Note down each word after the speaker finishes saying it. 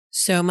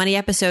So Money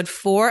episode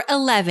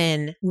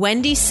 411,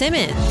 Wendy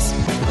Simmons.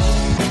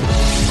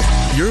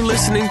 You're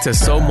listening to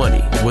So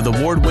Money with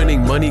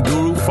award-winning money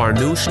guru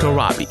Farnoosh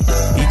Torabi.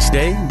 Each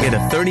day, get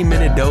a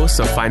 30-minute dose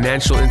of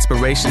financial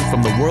inspiration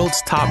from the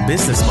world's top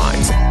business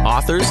minds,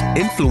 authors,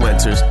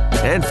 influencers,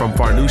 and from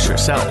Farnoosh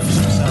herself.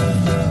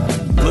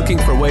 Looking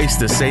for ways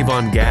to save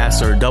on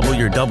gas or double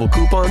your double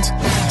coupons?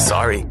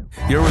 Sorry,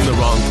 you're in the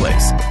wrong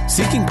place.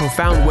 Seeking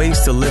profound ways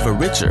to live a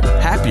richer,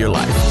 happier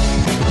life.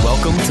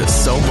 Welcome to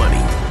So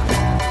Money.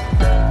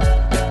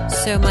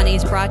 So Money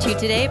is brought to you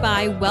today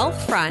by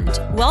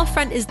Wealthfront.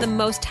 Wealthfront is the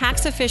most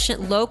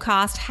tax-efficient,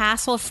 low-cost,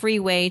 hassle-free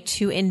way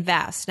to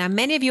invest. Now,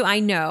 many of you I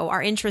know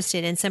are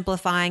interested in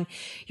simplifying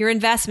your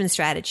investment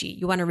strategy.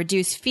 You want to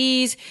reduce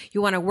fees. You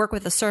want to work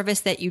with a service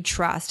that you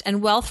trust.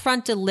 And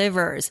Wealthfront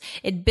delivers.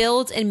 It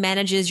builds and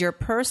manages your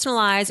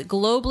personalized,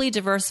 globally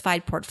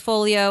diversified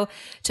portfolio.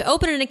 To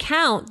open an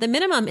account, the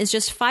minimum is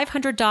just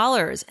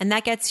 $500, and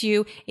that gets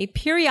you a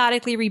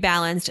periodically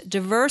rebalanced,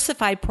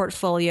 diversified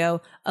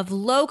portfolio of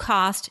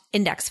low-cost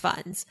index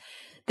funds.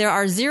 There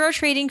are zero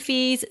trading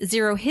fees,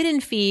 zero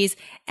hidden fees,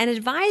 and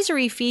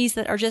advisory fees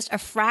that are just a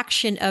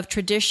fraction of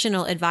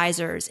traditional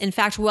advisors. In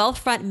fact,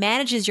 Wealthfront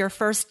manages your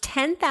first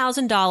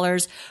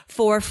 $10,000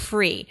 for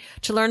free.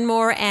 To learn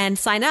more and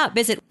sign up,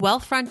 visit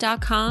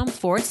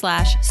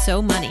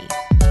wealthfront.com/SoMoney.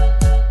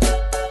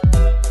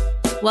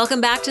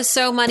 Welcome back to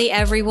So Money,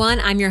 everyone.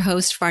 I'm your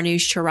host,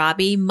 Farnoosh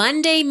Torabi.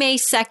 Monday, May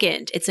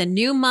 2nd. It's a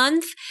new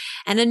month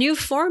and a new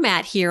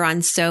format here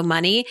on So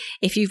Money.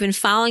 If you've been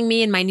following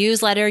me in my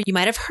newsletter, you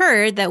might have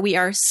heard that we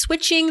are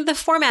switching the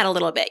format a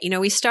little bit. You know,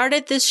 we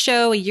started this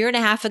show a year and a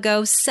half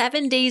ago,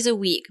 7 days a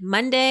week,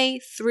 Monday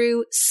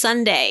through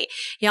Sunday.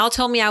 Y'all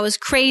told me I was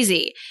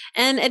crazy.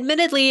 And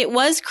admittedly, it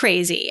was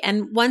crazy.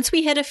 And once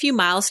we hit a few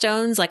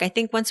milestones, like I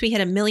think once we hit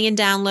 1 million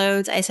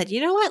downloads, I said, you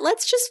know what?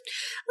 Let's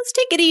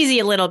take it easy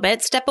a little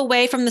bit. Step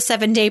away from the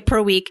 7-day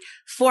per week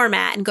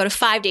format and go to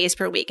 5 days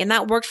per week. And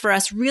that worked for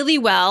us really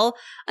well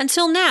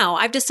until now.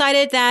 I've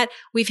decided that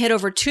we've hit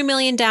over 2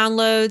 million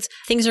downloads.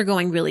 Things are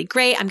going really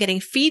great. I'm getting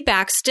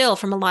feedback still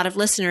from a lot of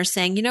listeners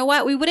saying, you know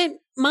what? We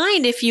wouldn't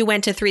mind if you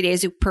went to 3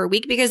 days per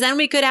week because then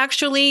we could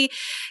actually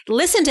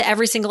listen to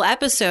every single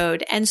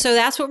episode. And so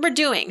that's what we're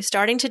doing.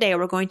 Starting today,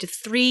 we're going to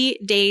 3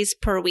 days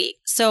per week.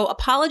 So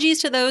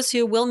apologies to those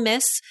who will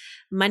miss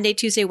Monday,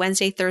 Tuesday,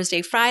 Wednesday,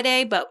 Thursday,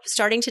 Friday. But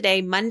starting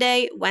today,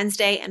 Monday,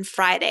 Wednesday, and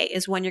Friday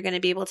is when you're going to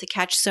be able to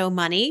catch So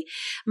Money.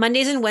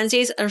 Mondays and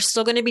Wednesdays are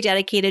still going to be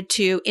dedicated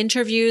to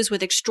interviews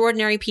with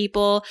extraordinary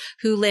people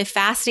who live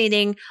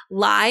fascinating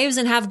lives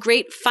and have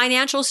great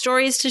financial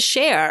stories to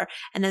share.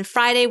 And then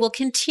Friday will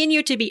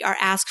continue to be our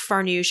Ask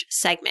Farnoosh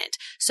segment.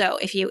 So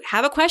if you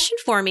have a question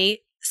for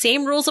me,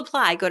 same rules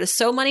apply. Go to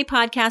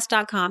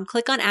SoMoneyPodcast.com,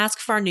 click on Ask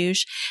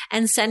Farnoosh,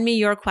 and send me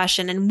your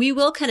question, and we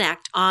will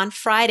connect on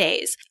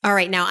Fridays. All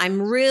right, now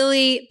I'm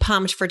really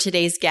pumped for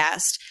today's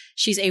guest.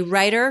 She's a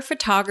writer,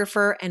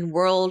 photographer, and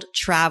world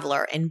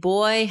traveler, and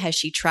boy, has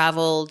she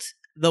traveled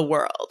the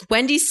world.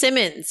 Wendy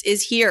Simmons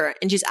is here,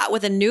 and she's out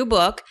with a new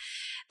book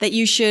that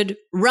you should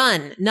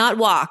run, not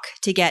walk,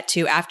 to get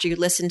to after you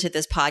listen to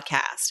this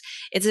podcast.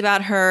 It's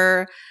about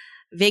her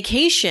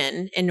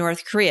vacation in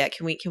North Korea.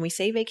 Can we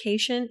say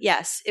vacation?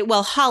 Yes.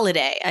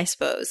 Holiday, I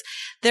suppose.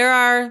 There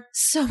are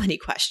so many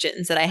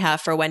questions that I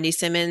have for Wendy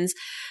Simmons.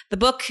 The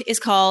book is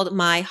called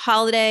My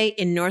Holiday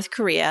in North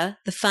Korea,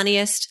 the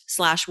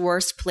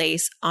funniest/worst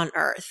place on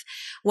earth.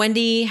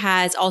 Wendy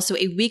has also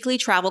a weekly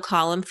travel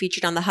column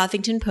featured on the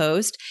Huffington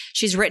Post.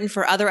 She's written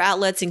for other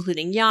outlets,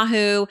 including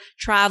Yahoo,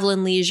 Travel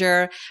and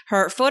Leisure.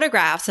 Her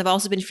photographs have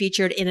also been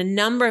featured in a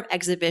number of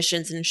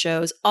exhibitions and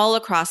shows all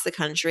across the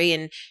country,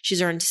 and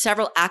she's earned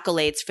several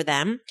accolades for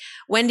them.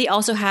 Wendy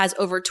also has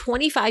over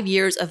 25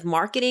 years of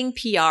marketing,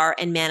 PR,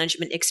 and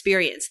management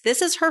experience.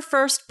 This is her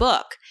first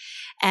book.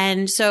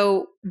 And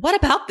so what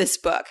about this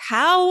book?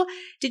 How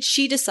did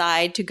she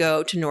decide to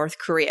go to North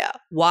Korea?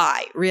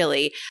 Why,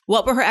 really?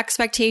 What were her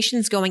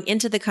expectations going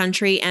into the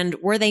country, and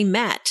were they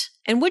met?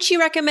 And would she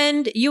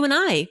recommend you and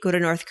I go to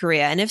North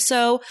Korea? And if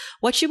so,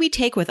 what should we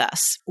take with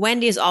us?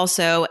 Wendy is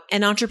also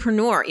an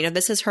entrepreneur. You know,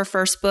 this is her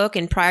first book.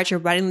 And prior to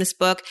writing this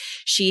book,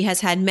 she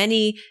has had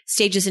many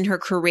stages in her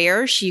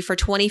career. She, for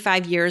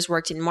 25 years,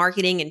 worked in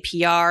marketing and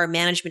PR,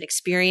 management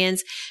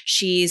experience.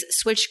 She's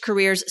switched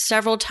careers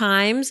several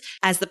times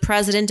as the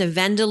president of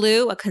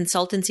Vendaloo, a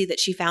consultancy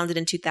that she founded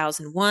in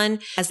 2001,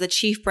 as the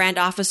chief brand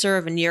officer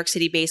of a New York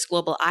City-based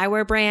global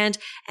eyewear brand,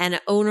 and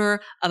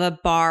owner of a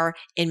bar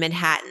in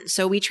Manhattan.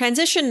 So we transition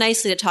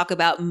nicely to talk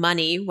about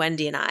money,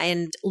 Wendy and I,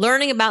 and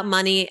learning about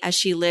money as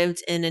she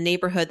lived in a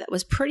neighborhood that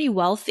was pretty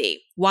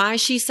wealthy. Why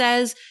she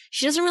says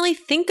she doesn't really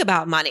think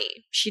about money.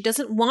 She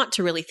doesn't want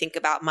to really think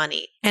about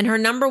money. And her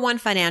number one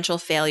financial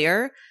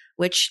failure,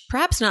 which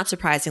perhaps not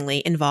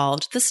surprisingly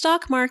involved the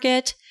stock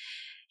market.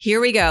 Here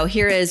we go.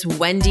 Here is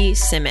Wendy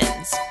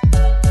Simmons.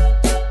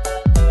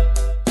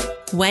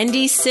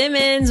 Wendy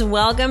Simmons,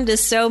 welcome to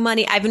So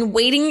Money. I've been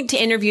waiting to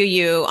interview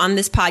you on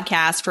this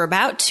podcast for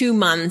about 2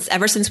 months,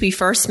 ever since we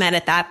first met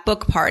at that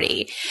book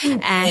party.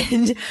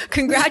 And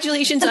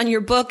congratulations on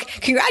your book.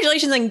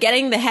 Congratulations on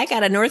getting the heck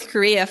out of North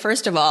Korea,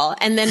 first of all,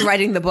 and then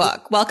writing the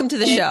book. Welcome to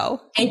the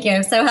show. Thank you.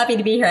 I'm so happy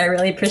to be here. I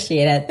really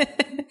appreciate it.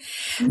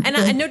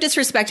 And no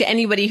disrespect to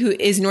anybody who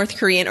is North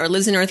Korean or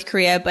lives in North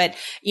Korea, but,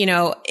 you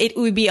know, it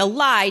would be a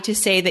lie to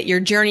say that your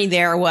journey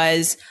there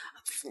was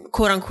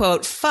quote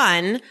unquote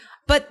fun.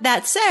 But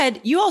that said,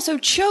 you also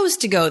chose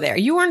to go there.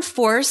 You weren't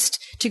forced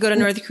to go to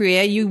North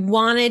Korea. You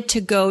wanted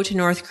to go to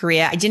North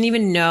Korea. I didn't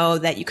even know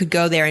that you could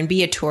go there and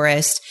be a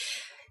tourist.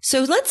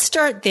 So let's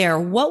start there.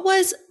 What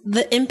was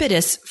the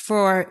impetus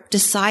for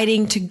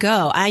deciding to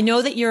go? I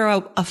know that you're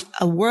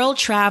a world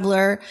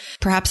traveler.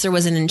 Perhaps there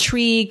was an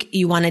intrigue.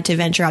 You wanted to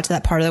venture out to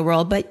that part of the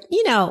world. But,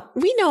 you know,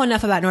 we know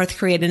enough about North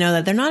Korea to know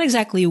that they're not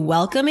exactly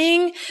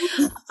welcoming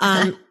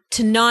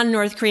to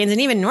non-North Koreans and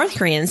even North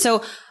Koreans.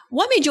 So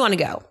what made you want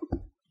to go?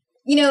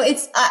 You know,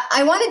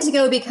 I wanted to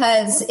go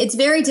because it's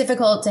very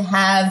difficult to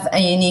have a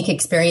unique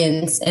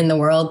experience in the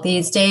world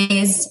these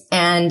days.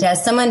 And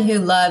as someone who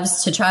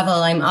loves to travel,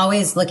 I'm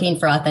always looking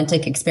for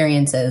authentic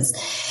experiences.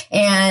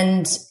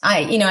 And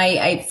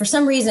I for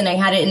some reason, I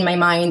had it in my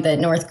mind that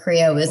North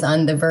Korea was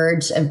on the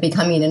verge of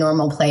becoming a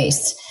normal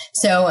place.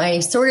 So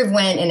I sort of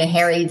went in a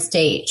harried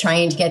state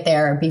trying to get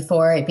there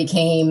before it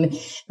became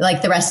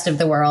like the rest of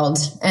the world.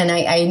 And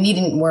I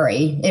needn't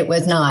worry. It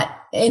was not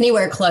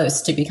anywhere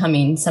close to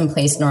becoming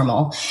someplace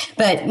normal.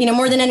 But, you know,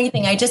 more than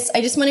anything, I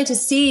just wanted to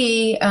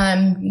see,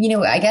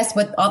 I guess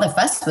what all the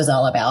fuss was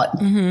all about.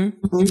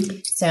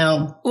 Mm-hmm.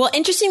 So. Well,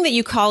 interesting that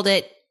you called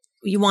it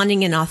you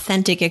wanting an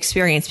authentic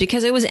experience,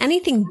 because it was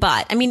anything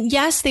but. I mean,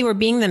 yes, they were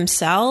being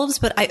themselves,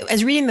 but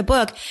as reading the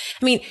book,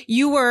 I mean,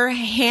 you were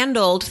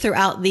handled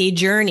throughout the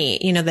journey.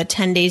 You know, the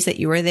 10 days that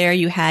you were there,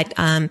 you had,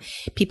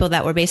 people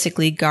that were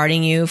basically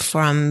guarding you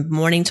from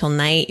morning till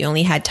night. You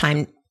only had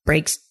time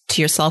breaks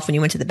to yourself when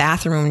you went to the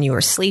bathroom, when you were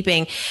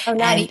sleeping. Oh,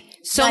 and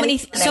so many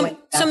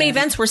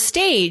events were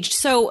staged.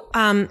 So,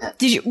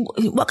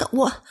 what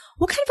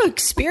kind of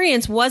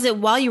experience was it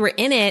while you were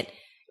in it?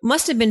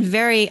 Must have been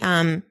very,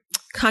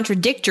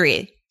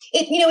 contradictory.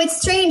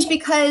 It's strange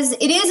because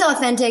it is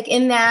authentic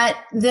in that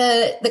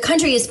the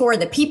country is for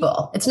the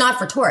people. It's not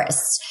for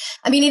tourists.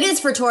 I mean, it is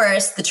for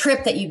tourists. The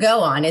trip that you go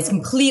on is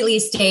completely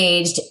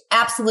staged.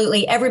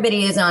 Absolutely.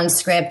 Everybody is on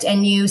script,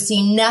 and you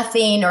see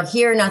nothing or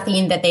hear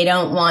nothing that they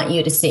don't want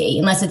you to see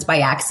unless it's by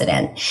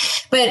accident.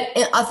 But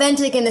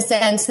authentic in the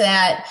sense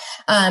that,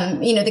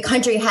 the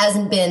country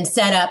hasn't been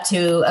set up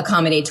to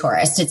accommodate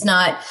tourists. It's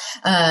not,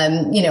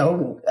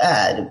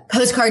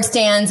 postcard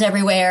stands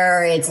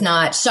everywhere. It's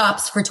not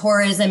shops for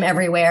tourism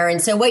everywhere.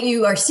 And so what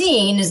you are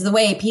seeing is the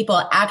way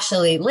people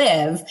actually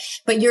live,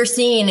 but you're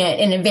seeing it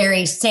in a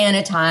very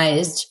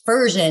sanitized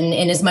version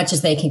in as much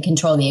as they can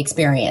control the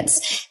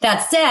experience.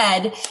 That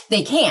said,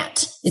 they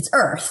can't. It's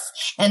Earth.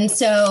 And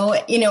so,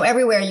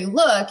 everywhere you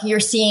look, you're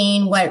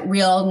seeing what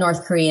real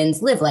North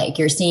Koreans live like.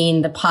 You're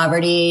seeing the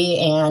poverty,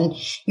 and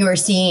you're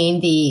seeing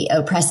the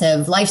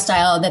oppressive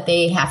lifestyle that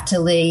they have to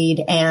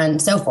lead,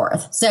 and so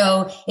forth.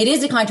 So it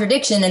is a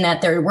contradiction in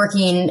that they're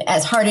working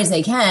as hard as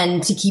they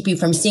can to keep you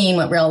from seeing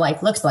what real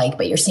life looks like,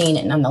 but you're seeing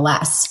it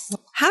nonetheless.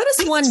 How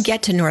does one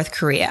get to North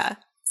Korea?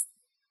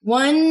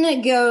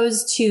 One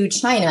goes to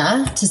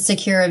China to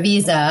secure a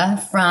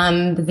visa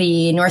from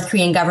the North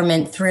Korean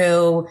government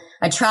through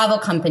a travel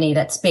company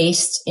that's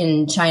based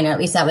in China. At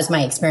least that was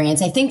my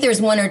experience. I think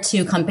there's one or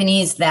two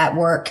companies that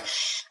work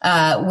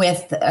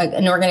with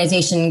an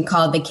organization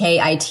called the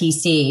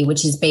KITC,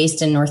 which is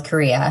based in North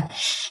Korea.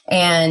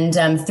 And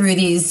through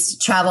these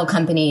travel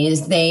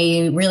companies,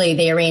 they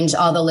arrange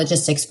all the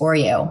logistics for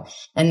you.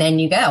 And then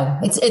you go.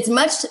 It's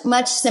much,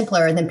 much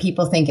simpler than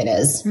people think it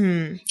is.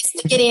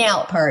 It's the getting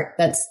out part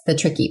that's the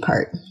tricky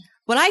part.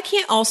 What I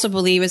can't also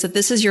believe is that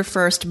this is your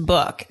first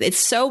book. It's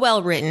so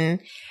well written.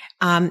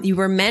 You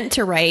were meant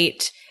to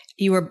write.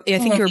 You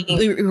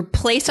were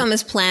placed on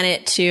this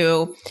planet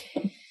to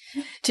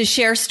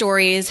share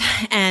stories.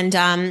 And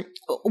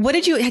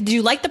did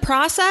you like the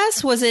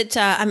process? Was it?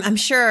 I'm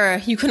sure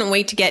you couldn't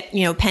wait to get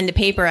pen to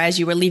paper as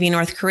you were leaving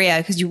North Korea,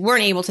 because you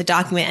weren't able to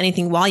document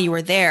anything while you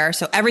were there,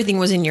 so everything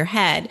was in your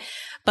head.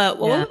 But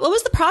what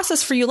was the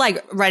process for you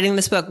like writing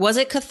this book? Was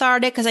it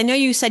cathartic? Because I know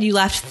you said you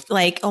left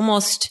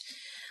almost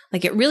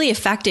it really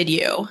affected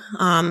you.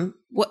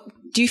 What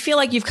do you feel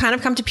like you've kind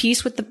of come to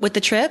peace with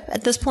the trip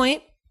at this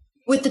point?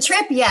 With the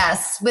trip,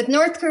 yes. With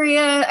North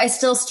Korea, I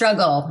still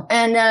struggle.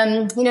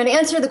 And, to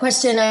answer the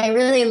question, I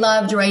really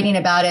loved writing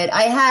about it.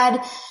 I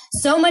had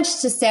so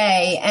much to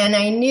say, and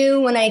I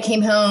knew when I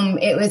came home,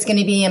 it was going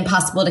to be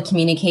impossible to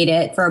communicate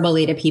it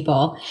verbally to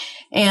people.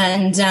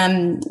 And,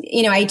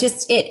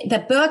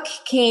 the book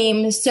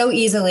came so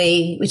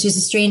easily, which is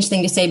a strange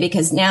thing to say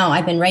because now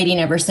I've been writing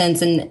ever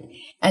since. And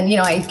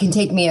it can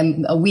take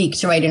me a week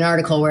to write an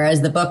article,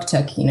 whereas the book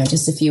took,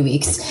 just a few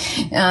weeks.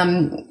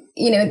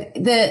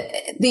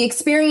 the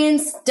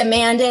experience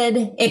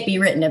demanded it be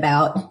written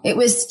about. It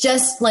was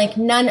just like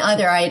none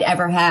other I'd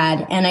ever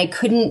had, and I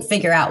couldn't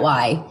figure out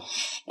why.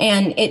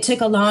 And it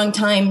took a long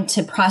time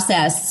to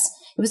process.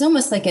 It was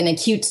almost like an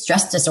acute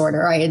stress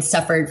disorder I had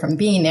suffered from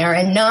being there,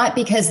 and not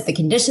because the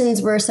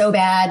conditions were so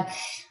bad.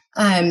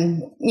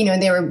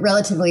 They were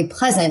relatively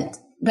pleasant,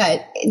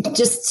 but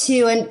just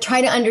to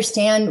try to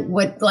understand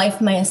what life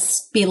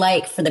must be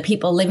like for the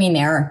people living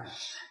there.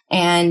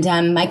 And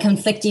my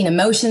conflicting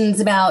emotions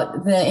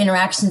about the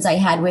interactions I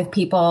had with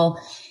people,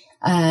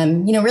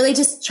 really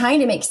just trying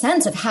to make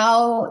sense of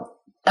how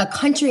a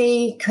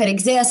country could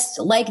exist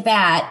like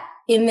that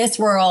in this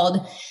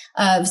world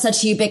of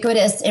such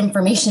ubiquitous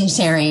information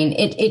sharing.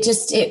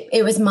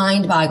 It was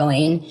mind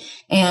boggling.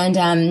 And,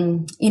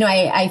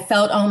 I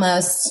felt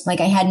almost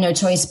like I had no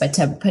choice but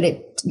to put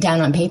it down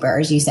on paper,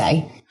 as you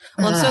say.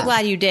 Well, I'm so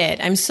glad you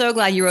did. I'm so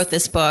glad you wrote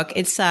this book.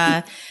 It's,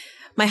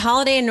 My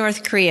Holiday in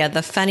North Korea,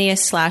 the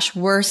funniest /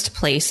 worst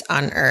place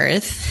on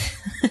earth.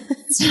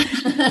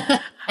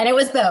 And it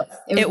was both.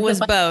 It was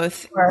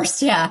both.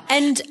 Worst, yeah.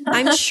 And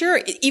I'm sure,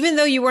 even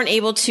though you weren't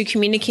able to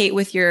communicate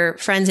with your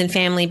friends and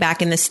family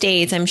back in the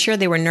States, I'm sure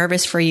they were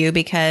nervous for you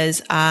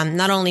because,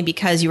 not only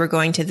because you were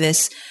going to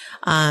this,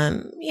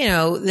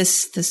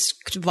 this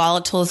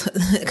volatile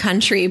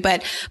country,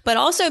 but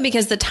also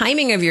because the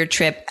timing of your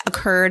trip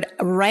occurred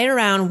right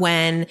around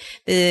when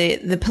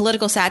the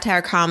political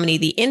satire comedy,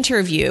 The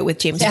Interview with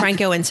James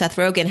Franco and Seth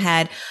Rogen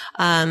had,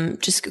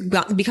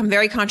 become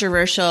very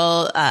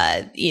controversial.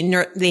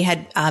 They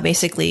had,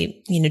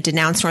 basically,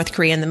 denounced North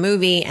Korea in the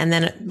movie, and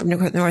then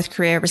North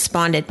Korea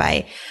responded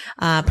by,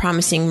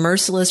 promising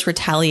merciless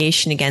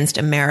retaliation against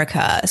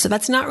America. So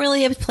that's not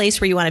really a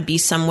place where you want to be,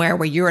 somewhere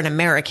where you're an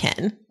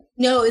American.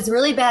 No, it was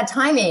really bad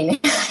timing.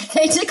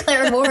 They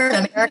declared war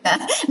in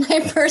America my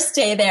first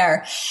day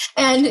there.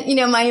 And,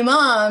 my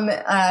mom,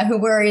 who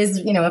worries,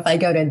 if I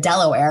go to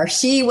Delaware,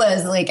 she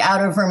was like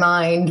out of her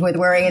mind with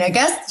worry. And I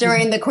guess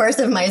during the course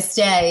of my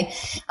stay,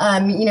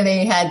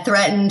 they had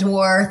threatened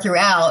war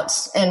throughout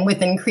and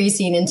with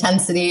increasing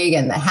intensity,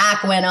 and the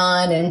hack went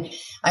on, and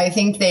I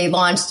think they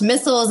launched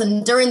missiles.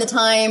 And during the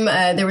time,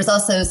 there was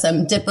also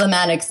some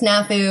diplomatic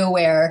snafu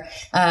where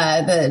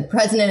the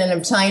president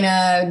of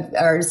China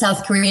or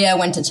South Korea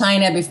went to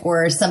China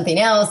before something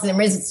else. It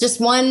was just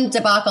one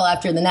debacle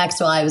after the next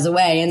while I was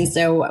away. And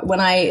so when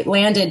I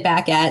landed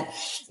back at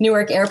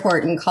Newark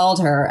Airport and called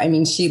her,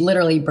 she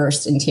literally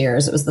burst in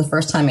tears. It was the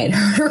first time I'd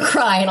heard her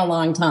cry in a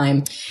long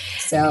time.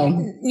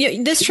 So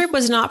this trip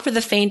was not for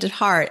the faint of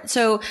heart.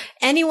 So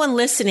anyone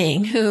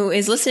listening who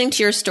is listening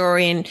to your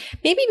story and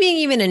maybe being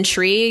even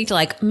intrigued,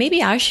 like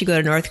maybe I should go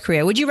to North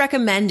Korea, would you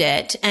recommend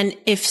it? And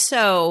if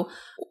so,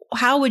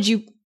 how would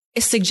you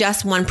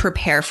suggest one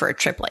prepare for a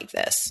trip like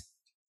this?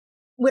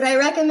 Would I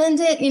recommend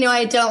it?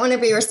 I don't want to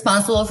be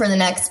responsible for the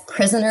next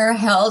prisoner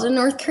held in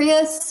North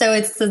Korea, so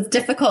it's a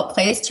difficult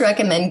place to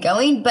recommend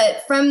going.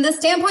 But from the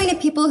standpoint of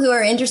people who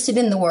are interested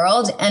in the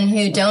world and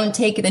who don't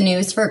take the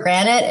news for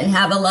granted and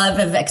have a love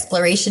of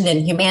exploration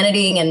and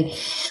humanity and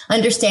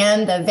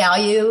understand the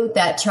value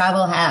that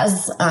travel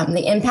has,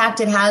 the impact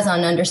it has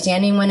on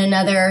understanding one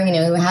another,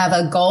 who have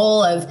a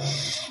goal of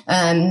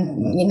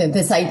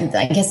this idea,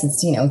 I guess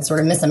it's, sort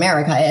of Miss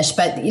America-ish,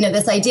 but,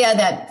 this idea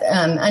that,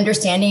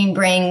 understanding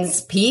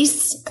brings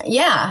peace.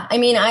 Yeah.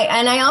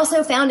 I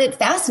also found it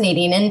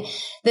fascinating, and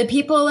the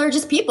people are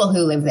just people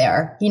who live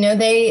there.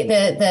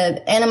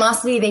 The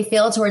animosity they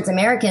feel towards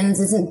Americans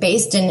isn't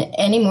based in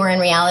any more in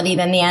reality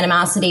than the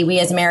animosity we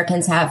as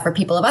Americans have for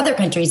people of other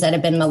countries that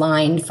have been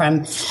maligned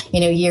from,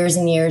 years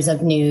and years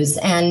of news.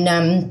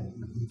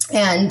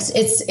 And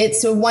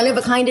it's a one of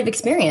a kind of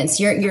experience.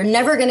 You're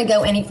never going to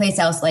go anyplace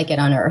else like it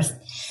on earth.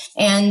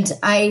 And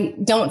I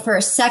don't for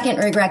a second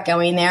regret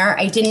going there.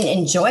 I didn't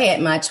enjoy it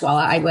much while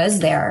I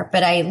was there,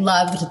 but I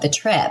loved the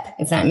trip,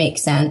 if that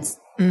makes sense.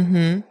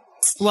 Mm-hmm.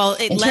 Well,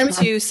 it led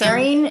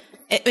to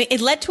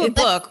it led to a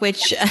book,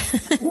 which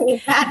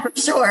that for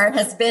sure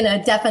has been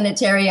a definite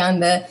cherry on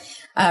the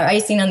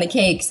icing on the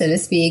cake, so to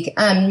speak.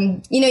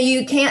 There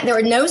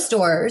were no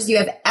stores. You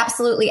have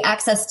absolutely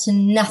access to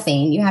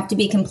nothing. You have to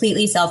be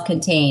completely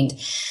self-contained.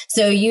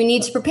 So you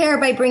need to prepare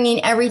by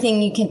bringing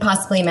everything you can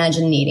possibly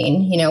imagine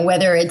needing,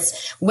 whether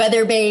it's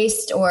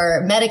weather-based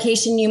or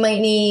medication you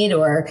might need,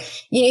 or,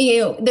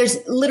 there's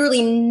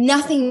literally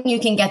nothing you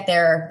can get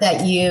there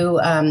that you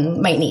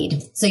might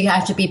need. So you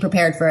have to be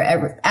prepared for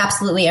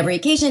absolutely every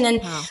occasion.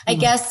 And I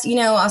guess,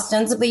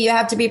 ostensibly you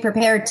have to be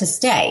prepared to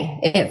stay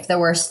if the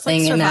worst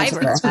thing in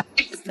that.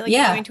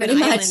 Yeah, pretty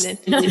much.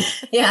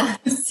 Yeah.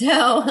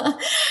 So,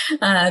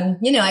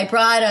 I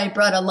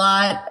brought a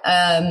lot,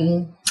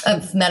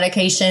 of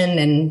medication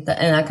and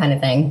that kind of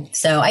thing.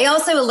 So I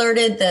also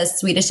alerted the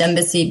Swedish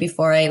embassy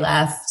before I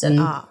left and,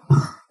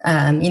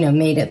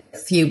 made a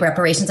few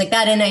preparations like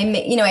that. And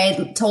I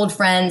had told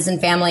friends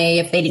and family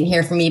if they didn't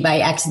hear from me by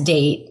X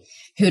date,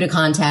 who to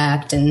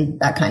contact and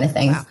that kind of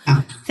thing.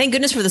 Wow. Thank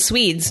goodness for the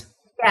Swedes.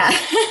 Yeah.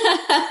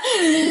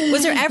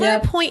 Was there ever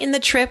a point in the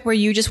trip where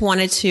you just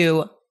wanted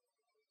to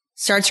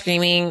start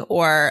screaming,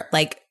 or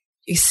like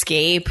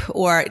escape,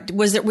 or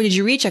did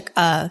you reach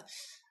a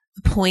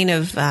point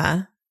of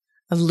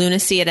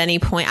lunacy at any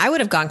point? I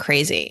would have gone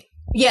crazy.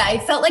 Yeah, I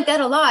felt like that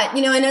a lot,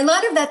 and a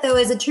lot of that though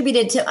is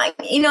attributed to,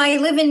 I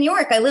live in New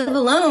York. I live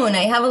alone.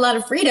 I have a lot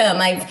of freedom.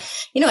 I've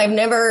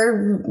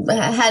never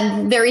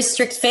had very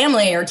strict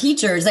family or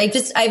teachers.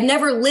 I've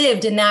never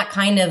lived in that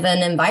kind of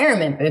an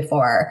environment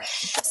before.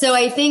 So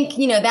I think,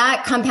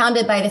 that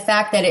compounded by the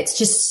fact that it's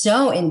just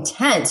so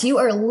intense. You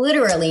are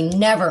literally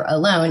never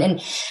alone.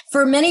 And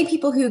for many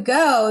people who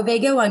go, they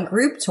go on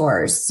group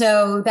tours.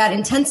 So that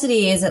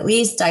intensity is at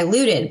least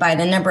diluted by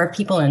the number of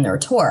people in their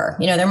tour.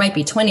 There might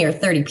be 20 or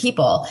 30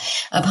 people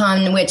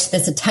upon which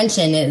this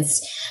attention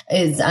is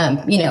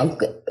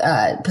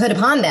put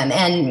upon them.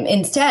 And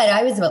instead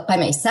I was by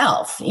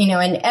myself,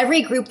 and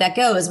every group that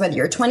goes, whether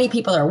you're 20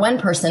 people or one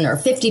person or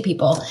 50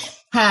 people,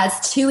 has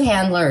 2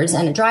 handlers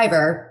and a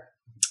driver.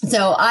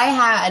 So I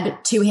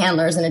had 2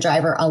 handlers and a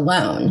driver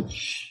alone.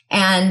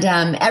 And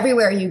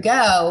everywhere you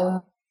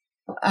go,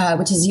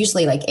 which is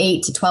usually like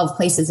 8 to 12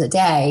 places a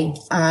day,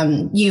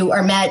 you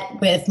are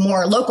met with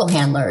more local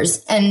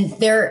handlers, and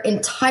their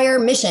entire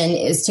mission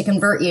is to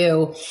convert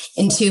you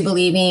into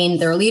believing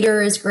their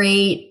leader is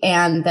great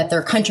and that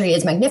their country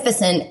is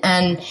magnificent.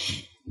 And,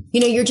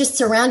 you're just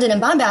surrounded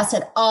and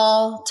bombarded at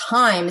all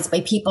times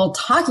by people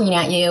talking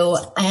at you.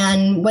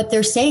 And what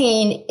they're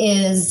saying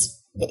is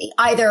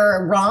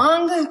either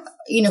wrong,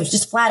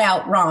 just flat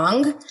out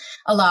wrong,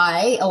 a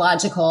lie,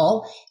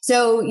 illogical.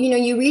 So,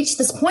 you reach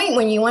this point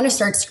when you want to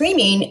start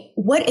screaming,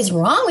 what is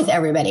wrong with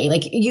everybody?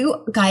 Like,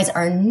 you guys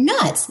are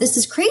nuts. This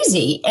is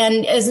crazy.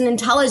 And as an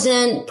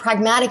intelligent,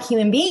 pragmatic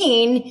human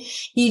being,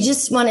 you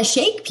just want to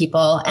shake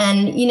people,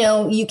 and,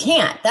 you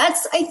can't.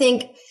 That's, I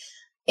think,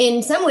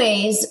 in some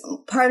ways,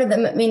 part of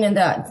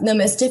the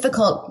most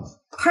difficult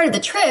part of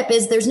the trip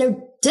is there's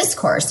no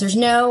discourse. There's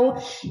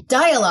no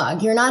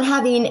dialogue. You're not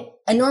having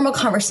a normal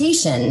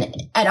conversation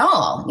at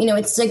all.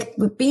 It's like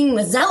being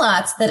with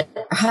zealots that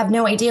have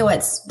no idea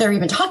what they're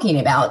even talking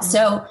about.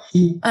 So,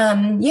 you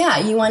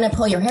want to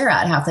pull your hair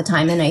out half the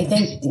time. And I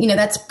think,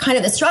 that's kind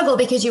of the struggle,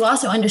 because you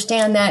also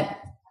understand that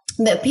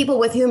the people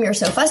with whom you're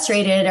so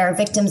frustrated are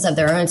victims of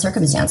their own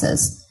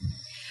circumstances.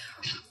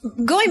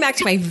 Going back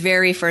to my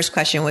very first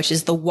question, which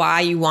is the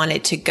why you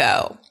wanted to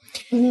go.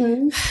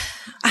 Mm-hmm.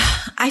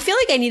 I feel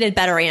like I need a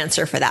better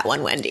answer for that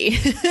one, Wendy.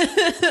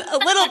 A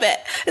little bit.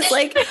 It's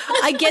like,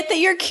 I get that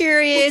you're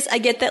curious. I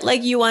get that,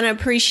 like, you want to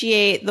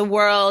appreciate the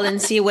world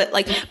and see what,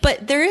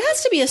 but there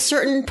has to be a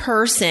certain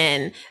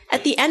person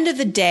at the end of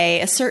the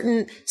day, a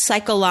certain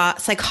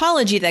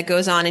psychology that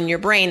goes on in your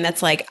brain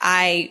that's like,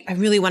 I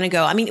really want to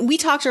go. I mean, we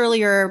talked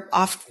earlier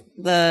off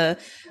the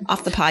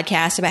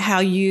podcast about how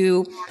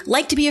you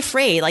like to be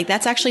afraid. Like,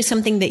 that's actually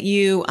something that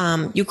you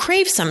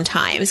crave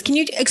sometimes. Can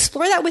you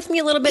explore that with me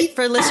a little bit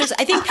for listeners?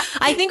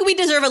 I think we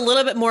deserve a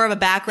little bit more of a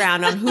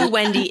background on who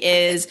Wendy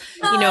is,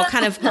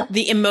 kind of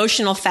the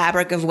emotional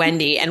fabric of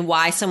Wendy, and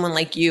why someone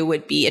like you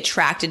would be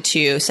attracted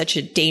to such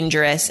a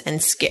dangerous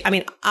and scary. I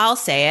mean, I'll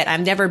say it.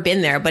 I've never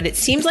been there, but it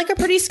seems like a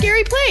pretty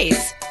scary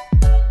place.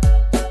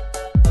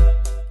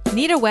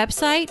 Need a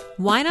website?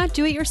 Why not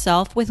do it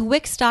yourself with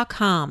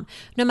Wix.com?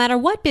 No matter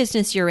what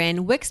business you're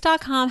in,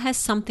 Wix.com has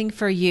something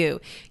for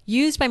you.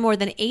 Used by more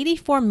than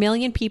 84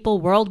 million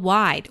people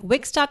worldwide,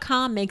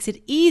 Wix.com makes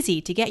it easy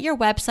to get your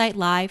website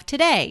live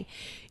today.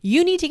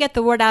 You need to get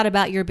the word out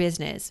about your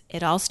business.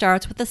 It all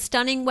starts with a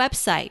stunning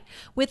website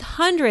with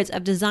hundreds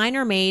of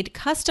designer-made,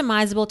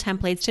 customizable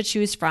templates to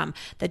choose from.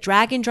 The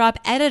drag and drop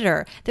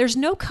editor. There's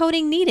no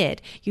coding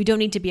needed. You don't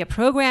need to be a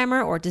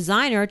programmer or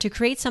designer to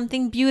create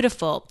something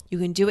beautiful. You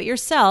can do it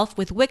yourself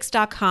with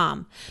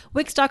Wix.com.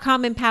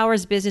 Wix.com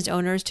empowers business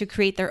owners to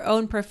create their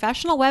own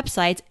professional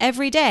websites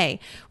every day.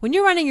 When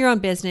you're running your own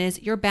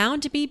business, you're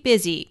bound to be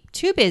busy.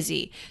 Too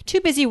busy.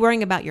 Too busy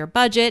worrying about your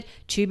budget,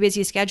 too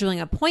busy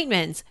scheduling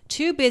appointments,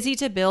 too busy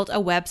to build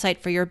a website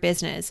for your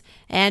business.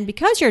 And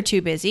because you're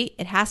too busy,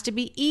 it has to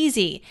be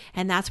easy.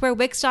 And that's where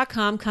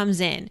Wix.com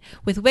comes in.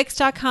 With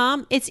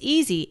Wix.com, it's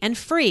easy and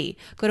free.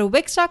 Go to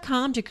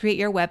Wix.com to create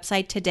your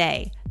website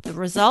today. The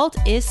result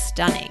is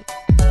stunning.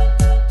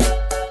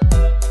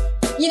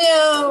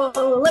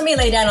 Let me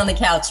lay down on the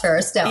couch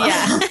first.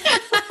 Yeah.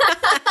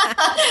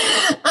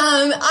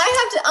 I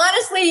have to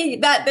honestly,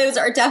 those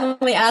are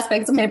definitely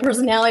aspects of my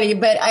personality,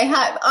 but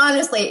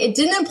it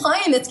didn't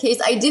apply in this case.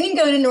 I didn't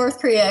go to North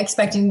Korea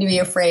expecting to be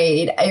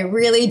afraid. I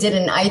really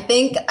didn't. I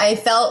think I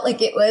felt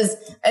like it was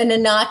an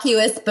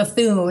innocuous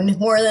buffoon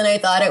more than I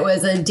thought it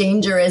was a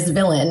dangerous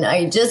villain.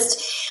 I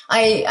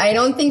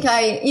don't think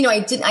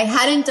I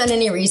hadn't done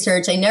any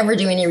research. I never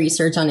do any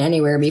research on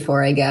anywhere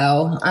before I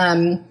go.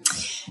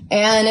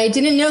 And I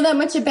didn't know that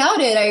much about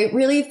it. I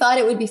really thought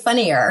it would be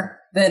funnier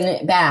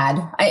than bad,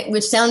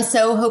 which sounds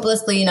so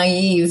hopelessly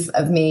naive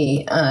of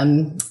me.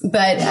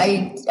 But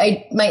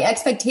my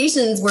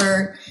expectations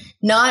were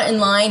not in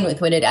line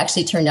with what it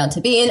actually turned out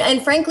to be.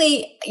 And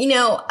frankly,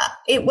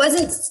 it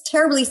wasn't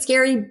terribly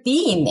scary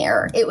being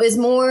there. It was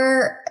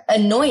more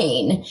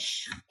annoying.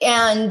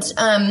 And,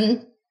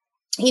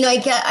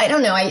 I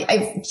don't know.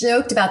 I've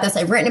joked about this.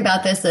 I've written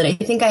about this, that I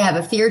think I have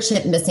a fear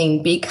chip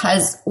missing,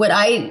 because what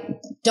I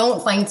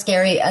don't find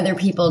scary, other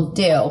people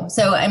do.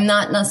 So I'm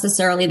not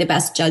necessarily the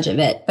best judge of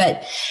it,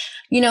 but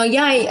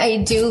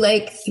I do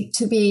like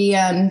to be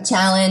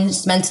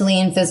challenged mentally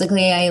and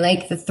physically. I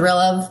like the thrill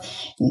of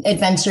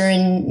adventure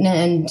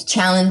and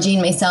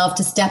challenging myself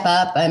to step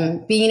up.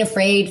 Being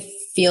afraid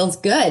feels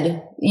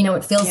good.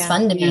 It feels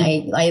fun to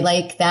me. I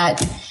like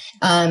that.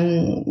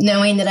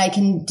 Knowing that I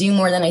can do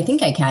more than I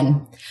think I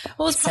can.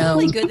 Well, it's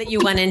probably good that you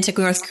went into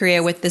North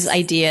Korea with this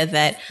idea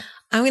that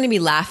I'm going to be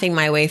laughing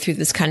my way through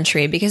this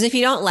country, because if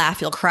you don't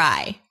laugh, you'll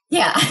cry.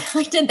 Yeah,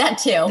 I did that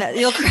too.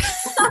 You'll cry.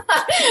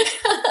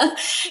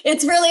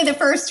 It's really the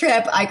first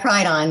trip I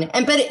cried on.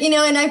 And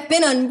I've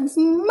been on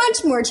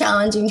much more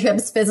challenging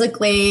trips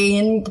physically,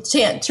 and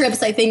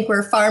trips I think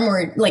were far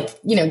more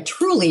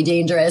truly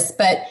dangerous.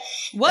 But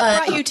what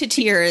brought you to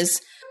tears?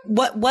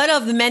 What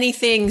of the many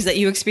things that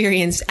you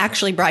experienced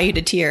actually brought you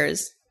to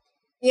tears?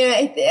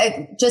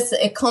 Just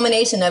a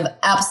culmination of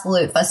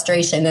absolute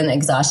frustration and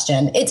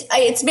exhaustion.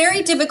 It's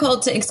very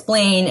difficult to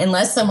explain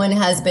unless someone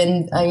has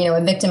been,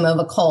 a victim of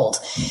a cult,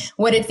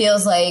 what it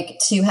feels like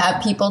to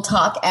have people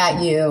talk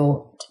at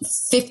you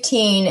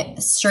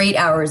 15 straight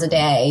hours a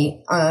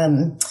day,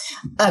 in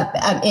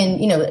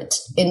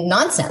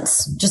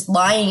nonsense, just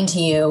lying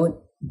to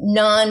you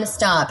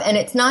nonstop. And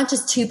it's not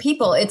just two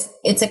people.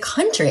 It's a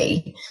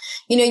country.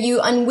 You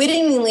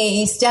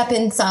unwittingly step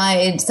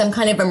inside some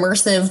kind of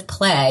immersive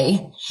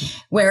play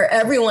where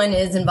everyone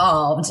is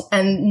involved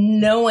and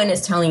no one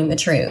is telling the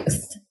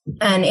truth.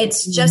 And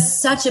it's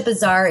just such a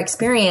bizarre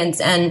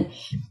experience. And,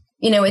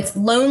 it's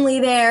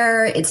lonely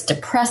there. It's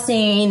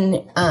depressing.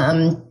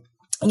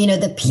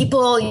 The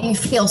people, you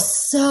feel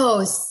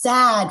so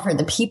sad for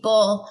the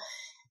people.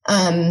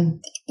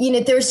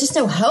 There's just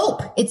no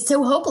hope. It's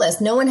so hopeless.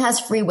 No one has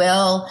free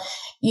will.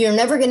 You're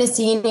never going to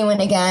see anyone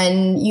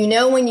again.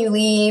 When you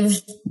leave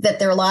that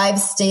their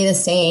lives stay the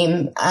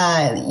same.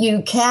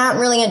 You can't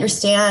really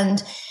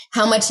understand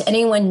how much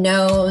anyone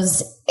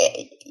knows.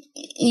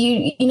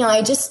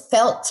 I just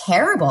felt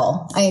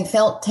terrible. I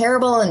felt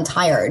terrible and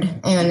tired,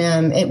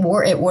 and it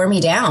wore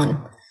me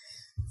down.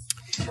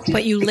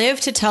 But you live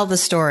to tell the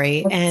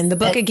story. And the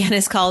book again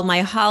is called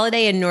My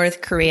Holiday in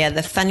North Korea,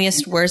 the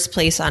Funniest, Worst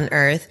Place on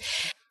Earth.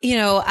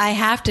 I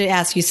have to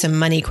ask you some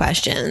money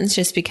questions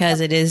just because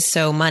it is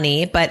so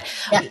money, but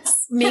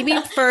maybe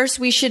first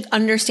we should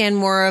understand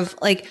more of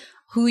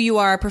who you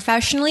are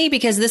professionally,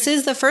 because this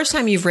is the first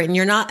time you've written.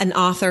 You're not an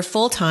author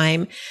full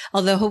time,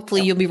 although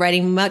hopefully you'll be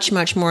writing much,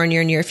 much more in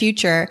your near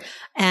future.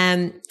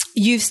 And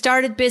you've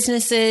started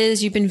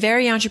businesses. You've been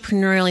very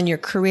entrepreneurial in your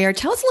career.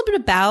 Tell us a little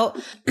bit about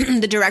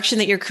the direction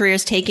that your career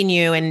has taken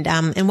you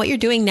and what you're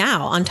doing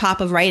now on top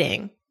of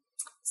writing.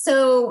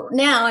 So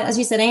now, as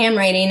you said, I am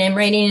writing. I'm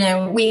writing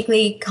a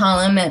weekly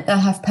column at the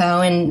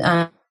HuffPo, and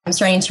I'm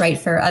starting to write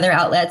for other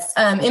outlets.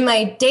 In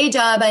my day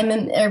job, I've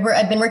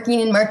been working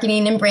in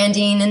marketing and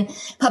branding and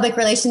public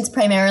relations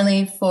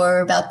primarily for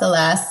about the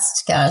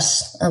last,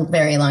 a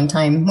very long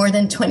time, more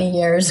than 20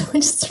 years,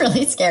 which is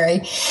really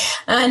scary.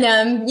 And,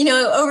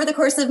 over the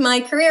course of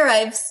my career,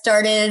 I've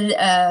started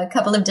a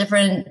couple of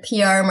different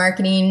PR,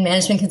 marketing,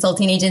 management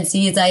consulting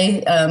agencies.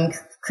 I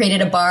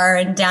created a bar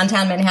in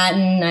downtown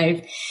Manhattan.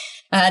 I've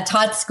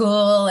taught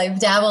school. I've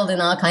dabbled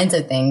in all kinds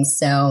of things.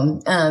 So,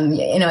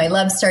 I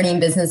love starting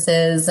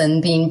businesses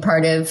and being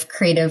part of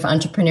creative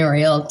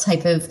entrepreneurial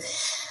type of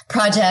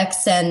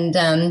projects.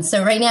 And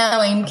so right now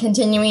I'm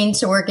continuing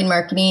to work in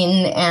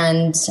marketing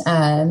and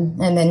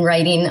then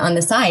writing on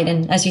the side.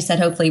 And as you said,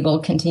 hopefully we'll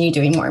continue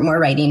doing more and more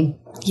writing.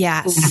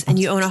 Yes. And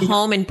you own a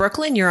home in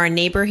Brooklyn. You're our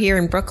neighbor here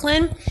in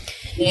Brooklyn.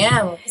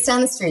 Yeah. It's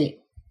down the street.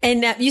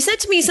 And you said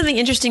to me something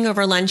interesting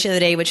over lunch the other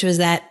day, which was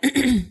that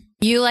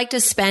you like to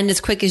spend as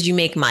quick as you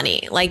make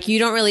money. You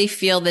don't really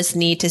feel this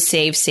need to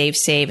save,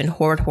 and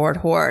hoard.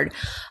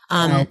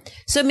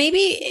 So maybe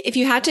if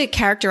you had to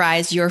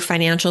characterize your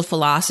financial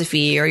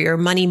philosophy or your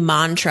money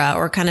mantra,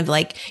 or kind of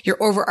your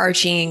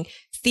overarching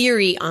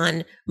theory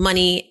on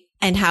money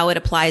and how it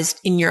applies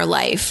in your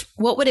life,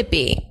 what would it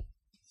be?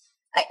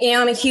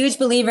 I'm a huge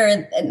believer,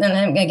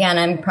 and again,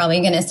 I'm probably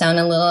going to sound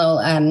a little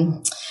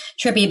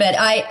trippy, but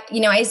I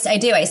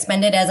do. I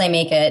spend it as I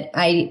make it.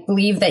 I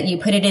believe that you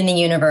put it in the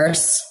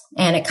universe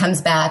and it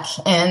comes back.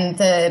 And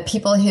the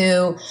people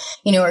who,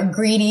 are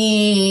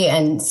greedy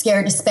and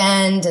scared to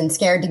spend and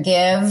scared to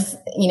give,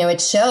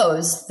 it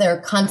shows. They're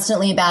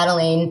constantly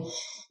battling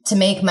to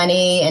make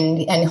money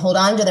and hold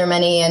on to their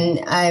money.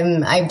 And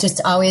I've just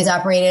always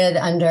operated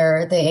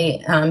under the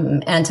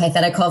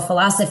antithetical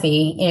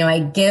philosophy. I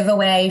give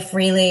away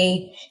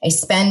freely. I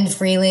spend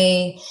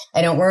freely.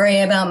 I don't worry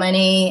about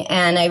money.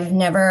 And I've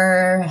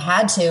never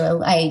had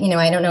to. I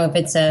don't know if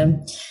it's a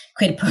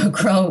quid pro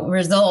quo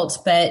result,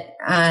 but,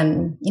 I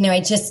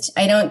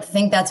don't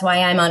think that's why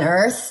I'm on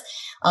Earth.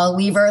 I'll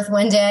leave Earth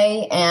one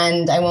day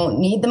and I won't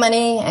need the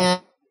money.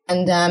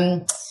 And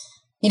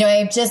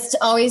I've just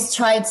always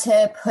tried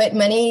to put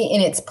money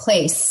in its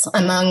place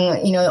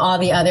among, all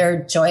the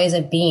other joys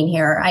of being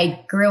here.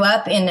 I grew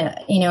up in,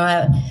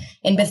 a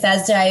in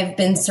Bethesda, I've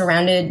been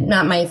surrounded,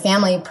 not my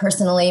family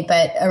personally,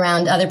 but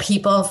around other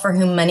people for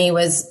whom money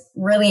was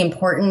really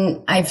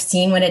important. I've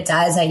seen what it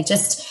does. I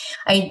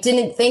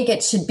didn't think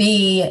it should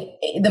be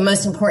the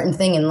most important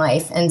thing in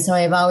life. And so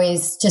I've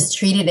always just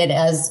treated it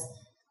as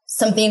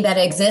something that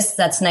exists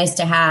that's nice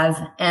to have.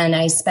 And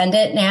I spend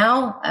it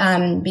now,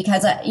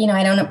 because I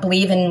don't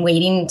believe in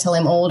waiting till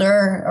I'm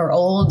older or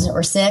old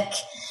or sick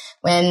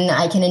when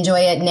I can enjoy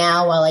it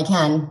now while I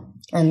can.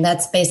 And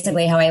that's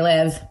basically how I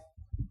live.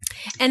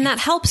 And that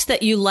helps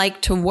that you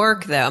like to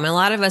work, though. I mean, a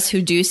lot of us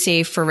who do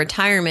save for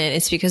retirement,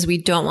 it's because we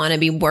don't want to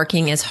be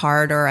working as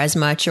hard or as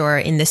much or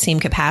in the same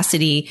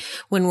capacity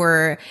when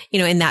we're,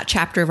 in that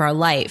chapter of our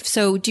life.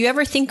 So do you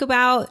ever think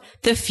about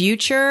the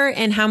future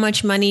and how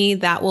much money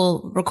that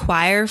will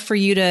require for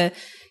you to,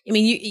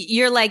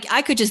 you're like,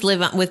 I could just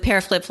live with a pair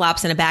of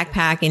flip-flops and a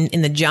backpack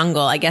in the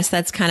jungle. I guess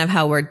that's kind of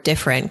how we're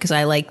different because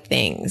I like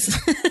things.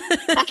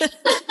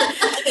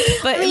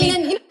 But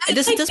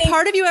does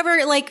part of you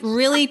ever like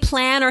really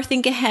plan or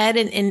think ahead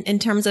in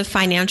terms of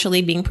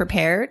financially being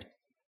prepared?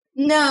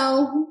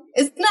 No,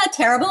 it's not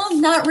terrible.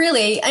 Not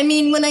really. I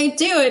mean, when I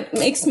do, it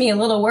makes me a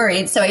little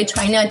worried. So I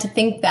try not to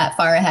think that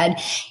far ahead.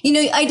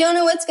 I don't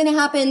know what's going to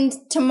happen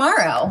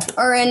tomorrow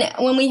or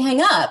when we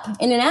hang up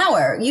in an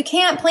hour. You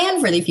can't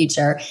plan for the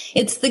future.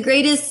 It's the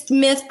greatest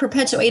myth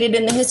perpetuated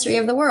in the history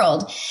of the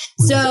world.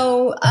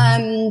 So,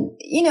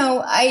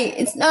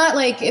 it's not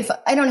like if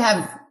I don't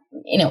have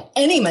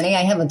any money,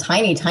 I have a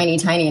tiny, tiny,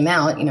 tiny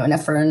amount,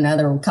 enough for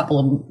another couple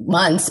of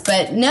months.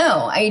 But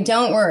no, I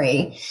don't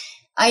worry.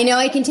 I know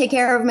I can take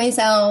care of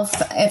myself.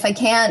 If I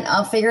can't,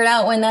 I'll figure it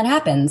out when that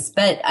happens.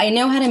 But I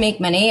know how to make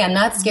money. I'm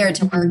not scared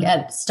to work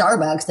at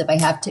Starbucks if I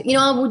have to.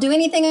 I'll do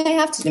anything I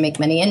have to make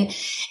money.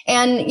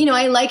 And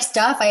I like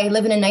stuff. I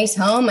live in a nice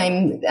home.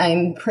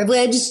 I'm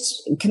privileged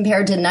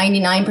compared to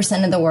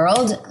 99% of the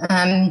world.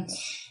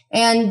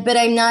 But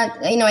I'm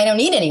not, I don't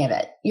need any of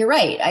it. You're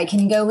right. I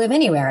can go live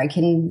anywhere. I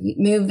can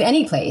move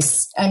any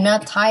place. I'm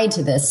not tied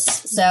to this.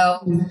 So,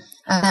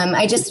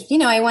 I just,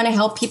 I want to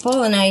help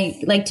people and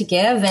I like to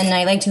give and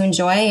I like to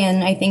enjoy.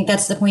 And I think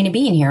that's the point of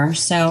being here.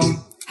 So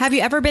have you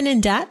ever been in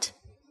debt?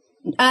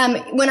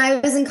 When I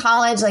was in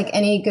college, like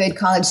any good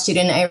college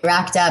student, I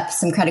racked up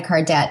some credit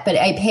card debt, but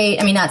I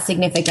paid, not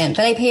significant,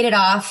 but I paid it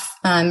off,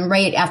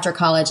 right after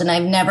college. And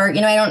I've never,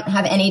 I don't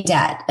have any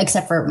debt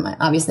except for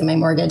obviously my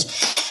mortgage,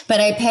 but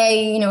I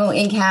pay,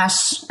 in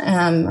cash,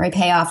 or I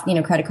pay off,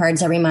 credit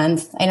cards every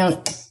month.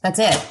 That's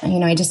it.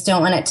 I just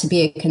don't want it to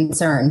be a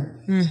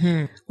concern.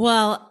 Mm-hmm.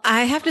 Well,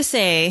 I have to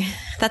say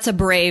that's a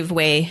brave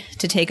way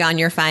to take on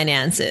your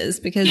finances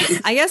because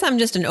I guess I'm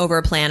just an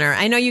over planner.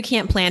 I know you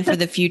can't plan for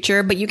the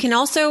future, but you can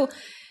also,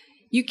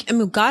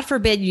 God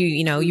forbid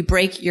you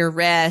break your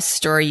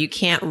wrist or you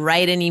can't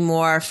write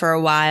anymore for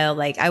a while.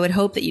 Like I would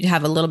hope that you'd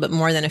have a little bit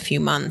more than a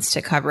few months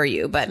to cover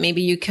you, but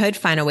maybe you could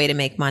find a way to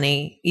make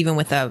money even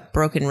with a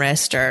broken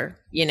wrist or,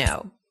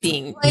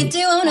 being I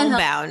do own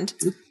homebound.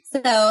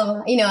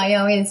 So,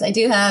 I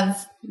do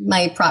have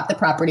the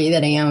property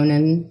that I own.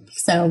 And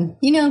so,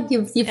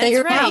 you figure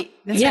it out.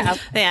 That's right.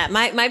 Yeah.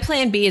 My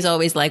plan B is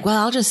always like, well,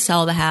 I'll just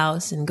sell the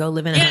house and go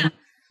live in a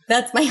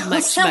that's my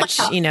much,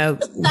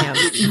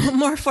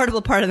 more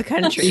affordable part of the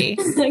country.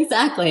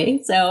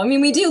 Exactly. So,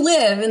 we do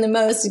live in the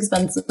most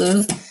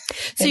expensive.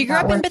 So you grew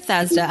up in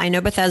Bethesda. I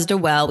know Bethesda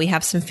well. We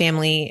have some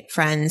family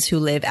friends who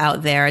live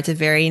out there. It's a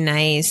very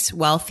nice,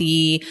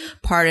 wealthy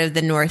part of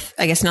the North,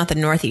 I guess not the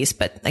Northeast,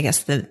 but I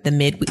guess the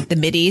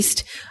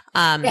Mideast.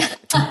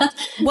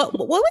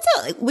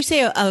 What would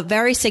say a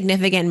very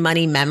significant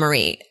money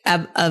memory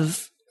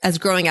of as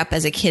growing up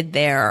as a kid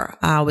there?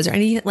 Was there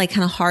any like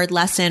kind of hard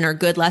lesson or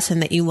good lesson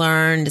that you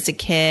learned as a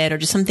kid or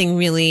just something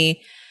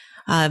really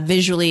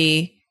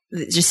visually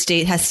that just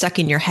has stuck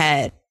in your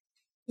head?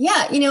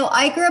 Yeah.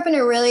 I grew up in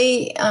a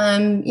really,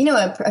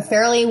 a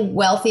fairly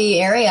wealthy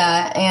area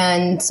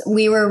and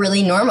we were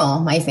really normal,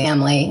 my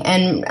family.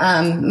 And,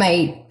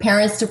 my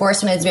parents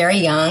divorced when I was very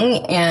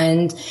young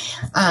and,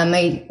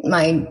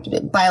 my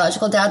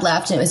biological dad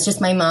left and it was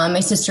just my mom,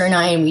 my sister and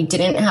I, and we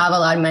didn't have a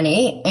lot of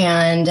money.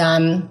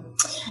 And,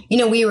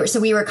 we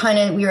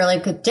were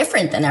like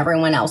different than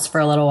everyone else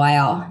for a little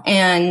while.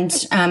 And,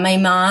 my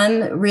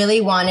mom really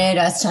wanted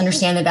us to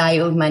understand the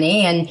value of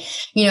money. And,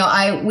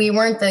 we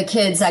weren't the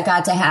kids that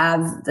got to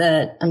have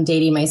I'm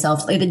dating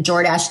myself, like the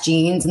Jordache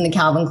jeans and the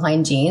Calvin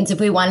Klein jeans.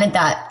 If we wanted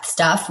that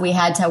stuff, we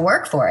had to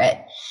work for it.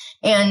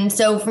 And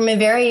so from a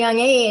very young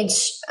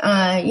age,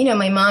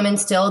 my mom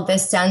instilled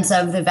this sense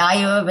of the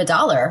value of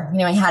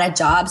 $1. I had a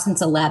job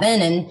since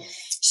 11 and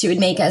she would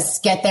make us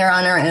get there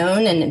on our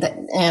own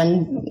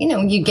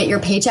and you get your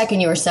paycheck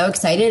and you were so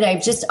excited.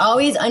 I've just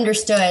always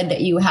understood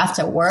that you have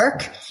to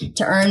work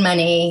to earn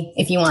money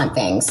if you want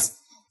things.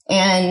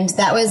 And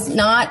that was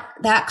not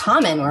that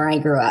common where I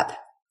grew up.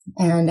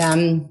 And,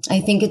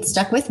 I think it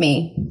stuck with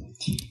me.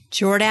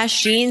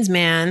 Jordache jeans,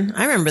 man.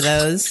 I remember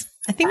those.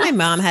 I think my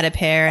mom had a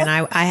pair and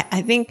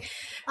I think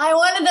I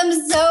wanted them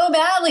so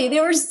badly. They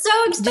were so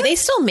expensive. Do they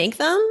still make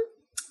them?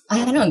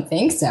 I don't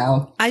think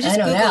so. I just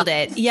Googled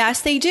it.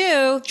 Yes, they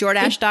do.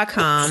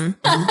 Jordache.com.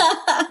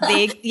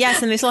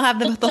 Yes, and they still have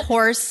the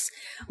horse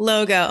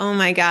logo. Oh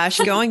my gosh.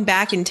 Going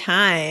back in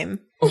time.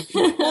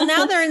 Well,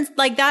 now they're in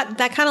like that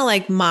kind of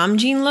like mom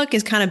jean look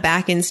is kind of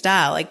back in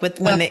style. Like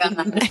when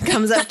it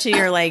comes up to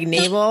your like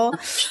navel.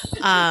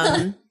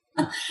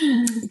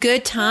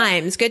 Good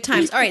times.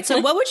 All right. So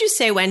what would you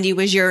say, Wendy,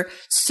 was your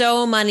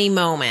so money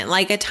moment?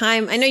 Like a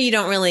time, I know you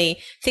don't really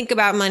think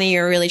about money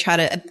or really try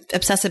to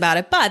obsess about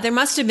it, but there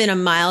must have been a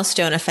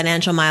milestone, a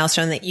financial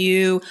milestone that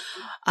you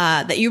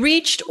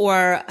reached,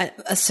 or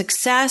a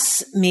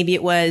success. Maybe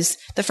it was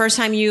the first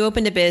time you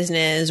opened a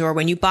business, or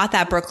when you bought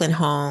that Brooklyn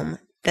home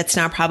that's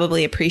now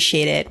probably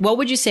appreciated. What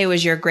would you say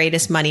was your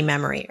greatest money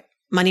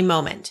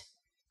moment?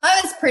 I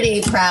was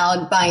pretty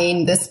proud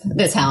buying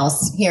this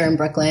house here in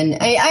Brooklyn.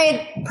 I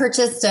had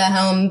purchased a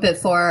home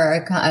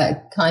before,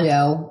 a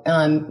condo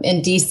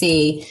in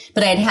DC,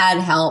 but I'd had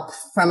help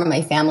from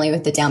my family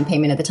with the down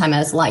payment at the time. I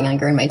was a lot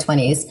younger, in my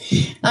 20s.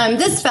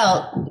 This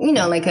felt,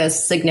 like a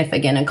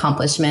significant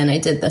accomplishment. I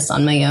did this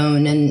on my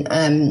own, and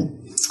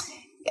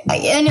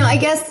I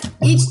guess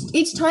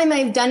each time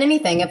I've done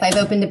anything, if I've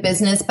opened a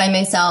business by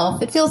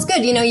myself, it feels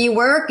good. You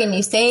work and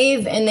you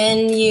save, and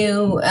then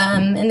you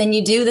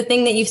do the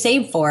thing that you've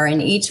saved for. And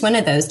each one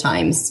of those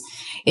times,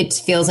 it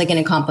feels like an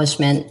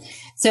accomplishment.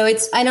 So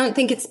I don't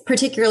think it's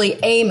particularly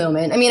a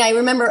moment. I mean, I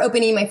remember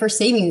opening my first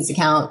savings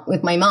account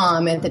with my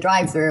mom at the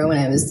drive-thru when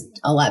I was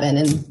 11,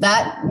 and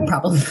that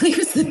probably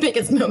was the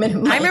biggest moment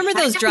of my life. I remember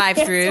those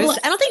drive-thrus.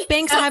 I don't think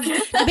banks have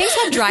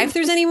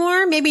drive-thrus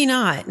anymore. Maybe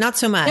not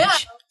so much. Yeah.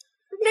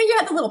 You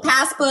had the little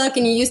passbook,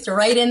 and you used to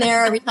write in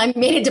there every time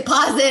you made a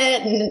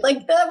deposit, and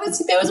like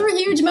those were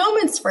huge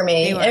moments for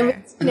me. But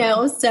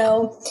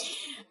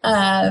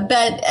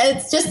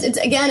it's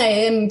again, I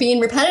am being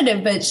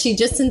repetitive, but she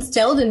just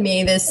instilled in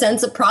me this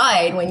sense of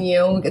pride when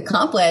you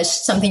accomplish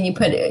something you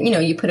put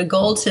a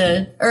goal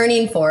to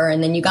earning for,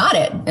 and then you got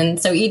it. And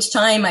so each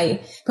time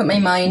I put my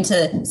mind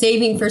to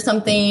saving for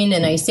something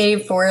and I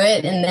save for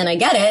it and then I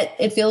get it,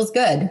 it feels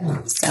good.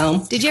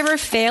 So did you ever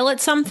fail at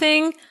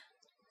something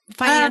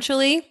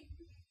financially?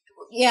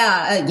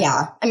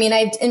 Yeah. I mean,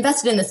 I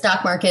invested in the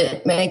stock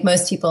market like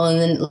most people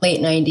in the late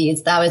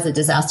 90s. That was a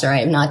disaster. I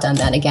have not done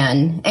that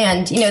again.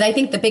 And, I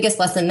think the biggest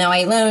lesson, though,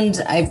 I've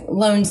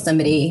loaned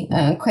somebody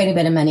quite a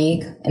bit of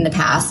money in the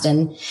past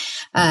and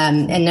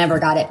never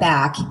got it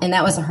back. And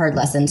that was a hard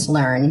lesson to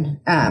learn.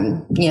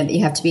 That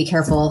you have to be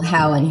careful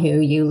how and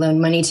who you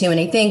loan money to. And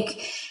I think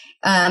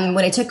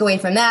what I took away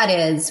from that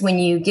is when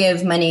you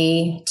give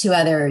money to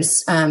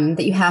others,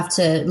 that you have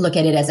to look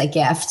at it as a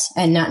gift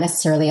and not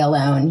necessarily a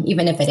loan,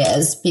 even if it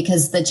is,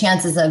 because the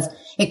chances of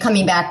it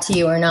coming back to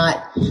you are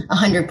not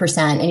 100%.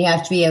 And you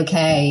have to be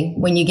okay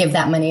when you give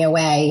that money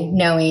away,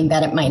 knowing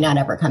that it might not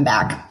ever come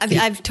back.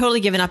 I've totally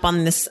given up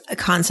on this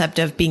concept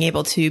of being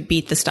able to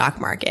beat the stock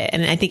market.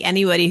 And I think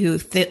anybody who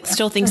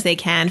still thinks they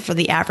can, for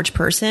the average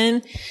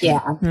person.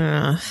 Yeah.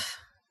 No.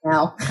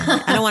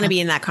 I don't want to be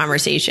in that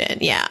conversation.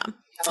 Yeah.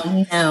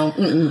 No.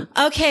 Mm-mm.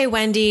 Okay,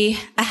 Wendy,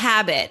 a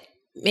habit.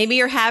 Maybe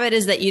your habit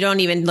is that you don't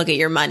even look at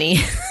your money.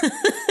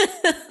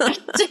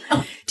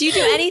 Do you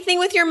do anything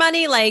with your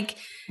money? Like,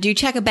 do you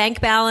check a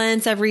bank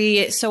balance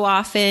every so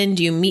often?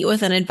 Do you meet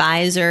with an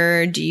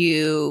advisor?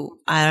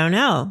 I don't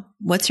know.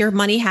 What's your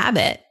money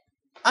habit?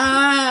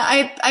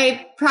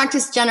 I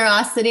practice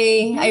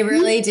generosity. I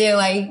really do.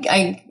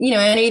 I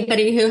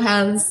anybody who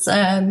has,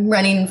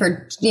 running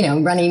for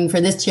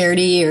this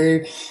charity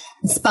or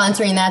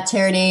sponsoring that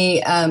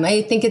charity.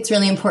 I think it's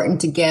really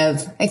important to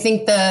give. I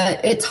think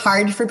it's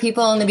hard for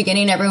people in the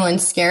beginning.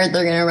 Everyone's scared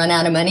they're going to run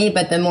out of money,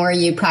 but the more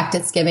you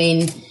practice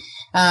giving,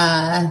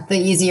 the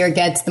easier it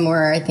gets, the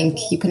more I think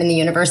you put in the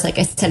universe. Like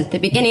I said at the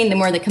beginning, the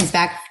more that comes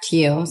back to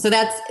you. So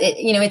that's it.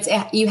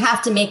 You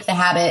have to make the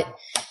habit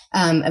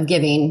of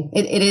giving.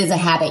 It is a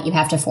habit you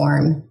have to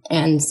form.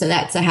 And so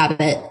that's a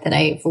habit that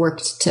I've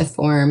worked to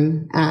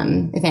form.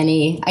 If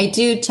any, I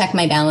do check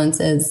my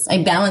balances.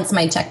 I balance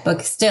my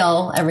checkbook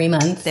still every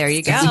month. There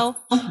you go.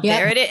 Yep.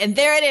 There it is. And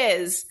there it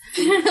is.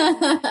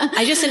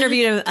 I just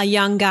interviewed a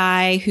young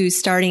guy who's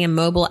starting a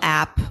mobile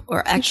app,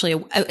 or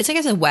actually it's I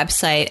guess a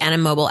website and a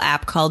mobile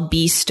app called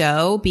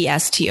Bestow,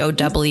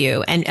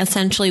 BSTOW. And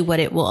essentially what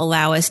it will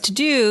allow us to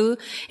do,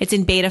 it's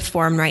in beta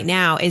form right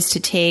now, is to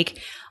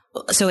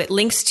so it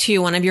links to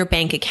one of your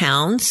bank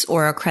accounts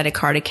or a credit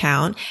card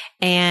account.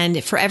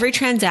 And for every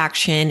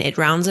transaction, it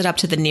rounds it up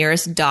to the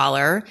nearest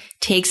dollar,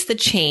 takes the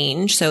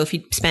change. So if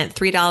you spent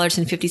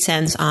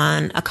 $3.50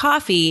 on a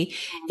coffee,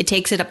 it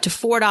takes it up to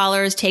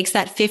 $4, takes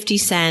that 50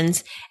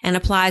 cents and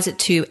applies it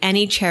to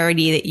any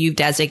charity that you've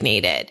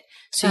designated.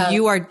 So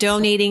you are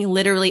donating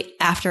literally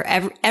after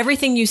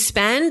everything you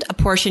spend, a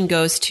portion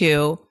goes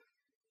to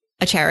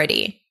a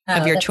charity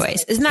of your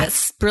choice. Isn't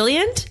that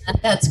brilliant?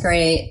 That's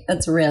great.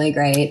 That's really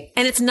great.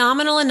 And it's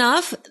nominal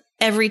enough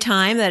every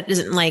time that it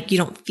isn't like you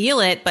don't feel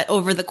it, but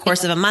over the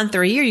course of a month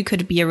or a year, you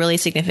could be a really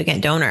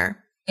significant donor.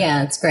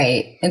 Yeah, it's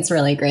great. It's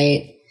really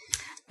great.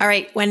 All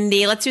right,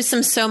 Wendy, let's do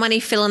some So Money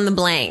fill in the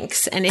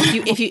blanks. And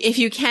if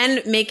you can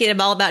make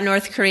it all about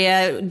North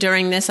Korea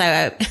during this,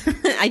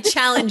 I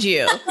challenge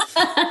you.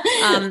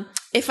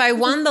 If I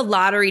won the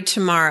lottery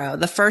tomorrow,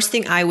 the first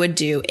thing I would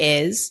do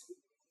is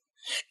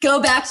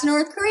go back to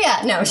North Korea.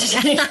 No, just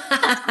kidding.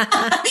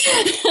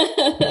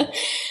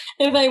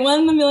 If I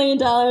won the $1 million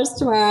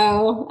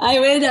tomorrow, I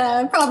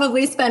would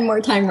probably spend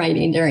more time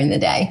writing during the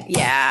day.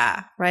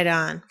 Yeah, right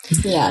on.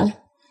 Yeah.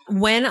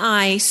 When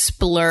I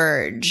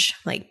splurge,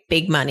 like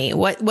big money,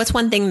 what's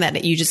one thing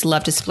that you just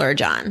love to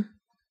splurge on?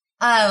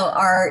 Oh,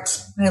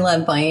 art. I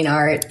love buying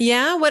art.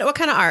 Yeah? What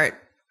kind of art?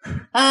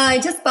 I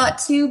just bought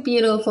 2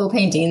 beautiful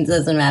paintings,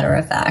 as a matter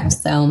of fact.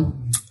 So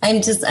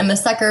I'm a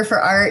sucker for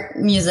art,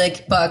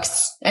 music,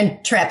 books,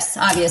 and trips.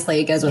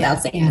 Obviously, it goes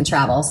without saying, and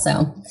travel.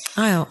 So,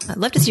 oh, I'd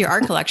love to see your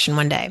art collection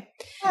one day.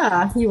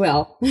 Yeah, you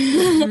will.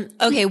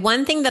 Okay,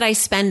 one thing that I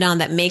spend on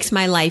that makes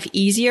my life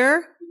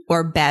easier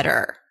or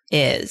better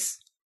is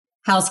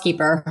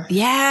housekeeper.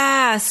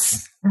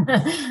 Yes.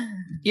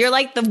 You're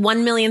like the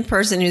 1 millionth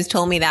person who's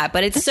told me that,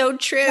 but it's so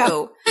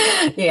true.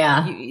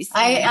 Yeah.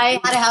 I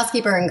had a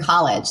housekeeper in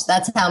college.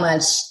 That's how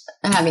much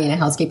having a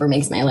housekeeper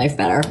makes my life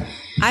better.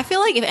 I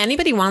feel like if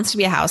anybody wants to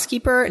be a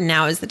housekeeper,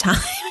 now is the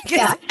time.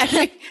 Yeah.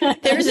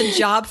 There's a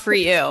job for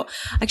you.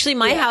 Actually,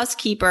 my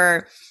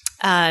housekeeper,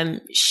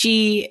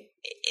 she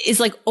is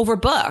like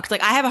overbooked.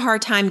 Like I have a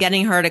hard time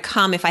getting her to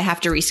come if I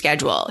have to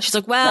reschedule. She's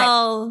like,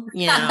 well,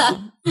 you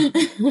know,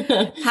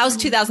 how's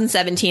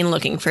 2017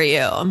 looking for you?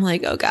 I'm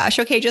like, oh gosh,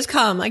 okay, just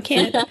come. I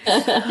can't.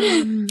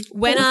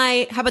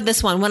 How about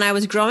this one? When I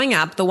was growing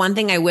up, the one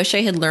thing I wish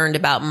I had learned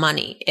about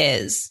money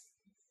is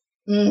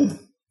that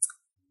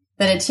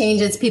it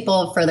changes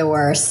people for the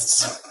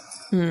worst.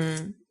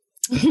 When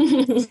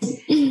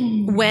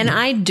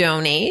I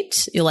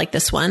donate, you'll like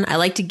this one. I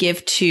like to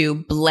give to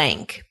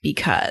blank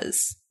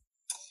because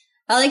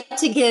I like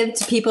to give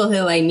to people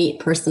who I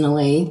meet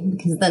personally,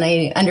 because then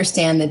I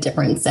understand the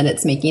difference that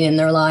it's making in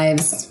their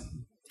lives.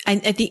 I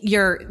think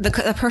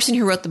the person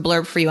who wrote the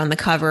blurb for you on the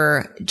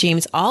cover,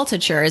 James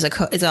Altucher,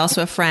 is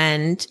also a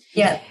friend.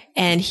 Yeah.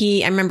 And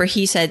I remember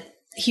he said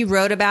he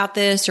wrote about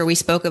this, or we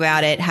spoke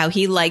about it, how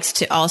he likes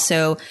to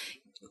also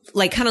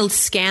like kind of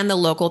scan the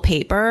local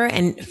paper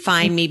and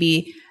find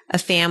maybe a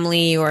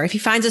family, or if he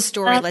finds a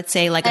story, let's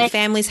say like a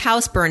family's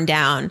house burned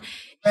down.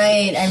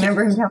 Right. I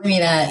remember him telling me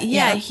that.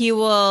 Yeah. He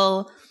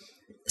will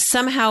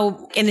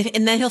somehow, and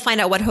then he'll find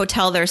out what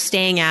hotel they're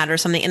staying at or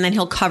something, and then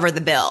he'll cover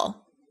the bill.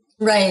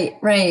 Right.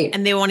 Right.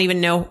 And they won't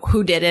even know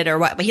who did it or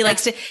what, but he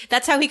likes to,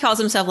 that's how he calls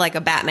himself, like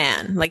a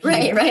Batman. Like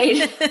right.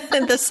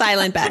 The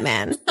silent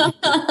Batman.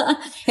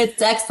 It's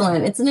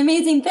excellent. It's an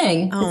amazing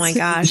thing. Oh my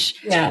gosh.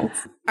 Yeah.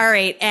 All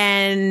right.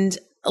 And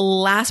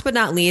last but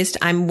not least,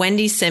 I'm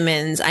Wendy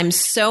Simmons. I'm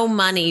So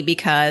Money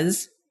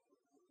because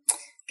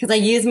I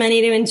use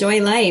money to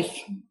enjoy life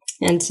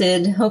and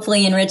to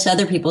hopefully enrich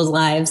other people's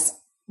lives.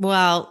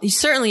 Well, you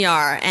certainly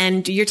are.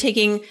 And you're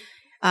taking,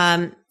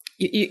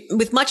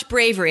 with much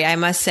bravery, I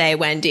must say,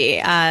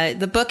 Wendy,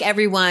 the book,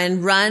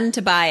 everyone run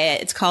to buy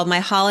it. It's called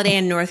My Holiday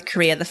in North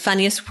Korea, the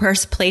funniest,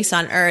 worst place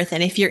on earth.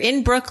 And if you're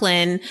in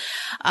Brooklyn,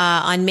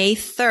 on May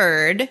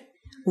 3rd,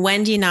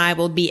 Wendy and I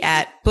will be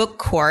at Book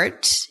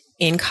Court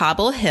in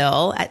Cobble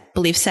Hill at, I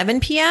believe, 7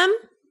 p.m.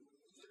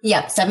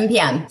 Yep. 7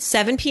 p.m.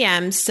 7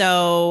 p.m.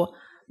 So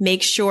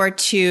make sure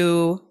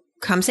to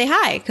come say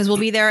hi, because we'll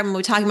be there and we'll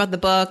be talking about the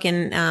book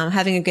and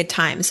having a good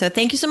time. So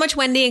thank you so much,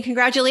 Wendy, and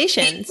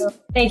congratulations.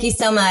 Thank you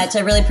so much.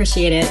 I really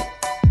appreciate it.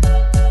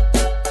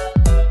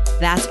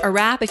 That's a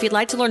wrap. If you'd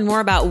like to learn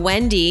more about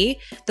Wendy,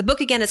 the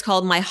book again is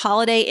called My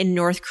Holiday in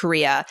North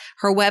Korea.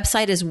 Her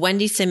website is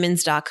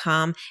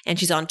wendysimmons.com, and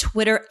she's on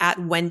Twitter at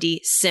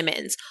Wendy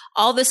Simmons.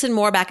 All this and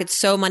more back at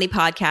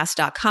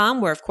SoMoneyPodcast.com,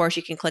 where of course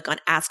you can click on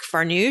Ask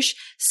Farnoosh,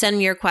 send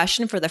me your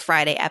question for the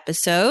Friday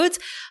episodes.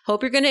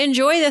 Hope you're going to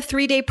enjoy the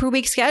 3-day per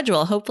week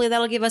schedule. Hopefully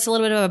that'll give us a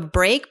little bit of a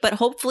break, but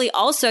hopefully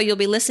also you'll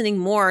be listening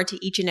more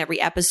to each and every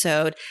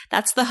episode.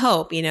 That's the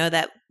hope,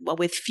 that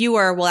with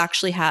fewer, we'll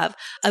actually have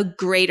a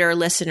greater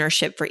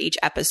listenership for each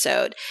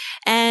episode.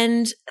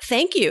 And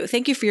thank you.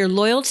 Thank you for your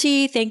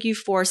loyalty. Thank you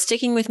for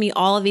sticking with me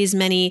all of these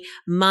many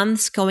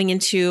months, going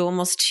into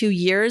almost 2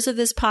 years of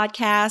this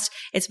podcast.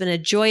 It's been a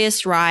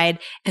joyous ride.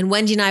 And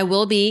Wendy and I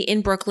will be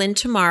in Brooklyn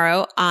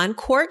tomorrow on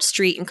Court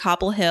Street in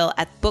Cobble Hill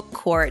at Book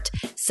Court,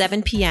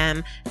 7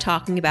 p.m.,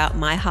 talking about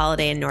My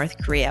Holiday in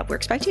North Korea. We're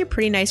expecting a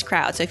pretty nice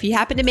crowd. So if you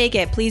happen to make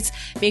it, please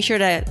make sure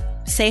to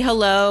say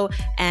hello,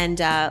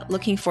 and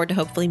looking forward to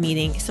hopefully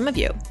meeting some of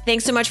you.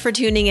 Thanks so much for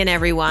tuning in,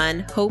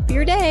 everyone. Hope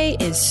your day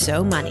is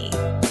so money.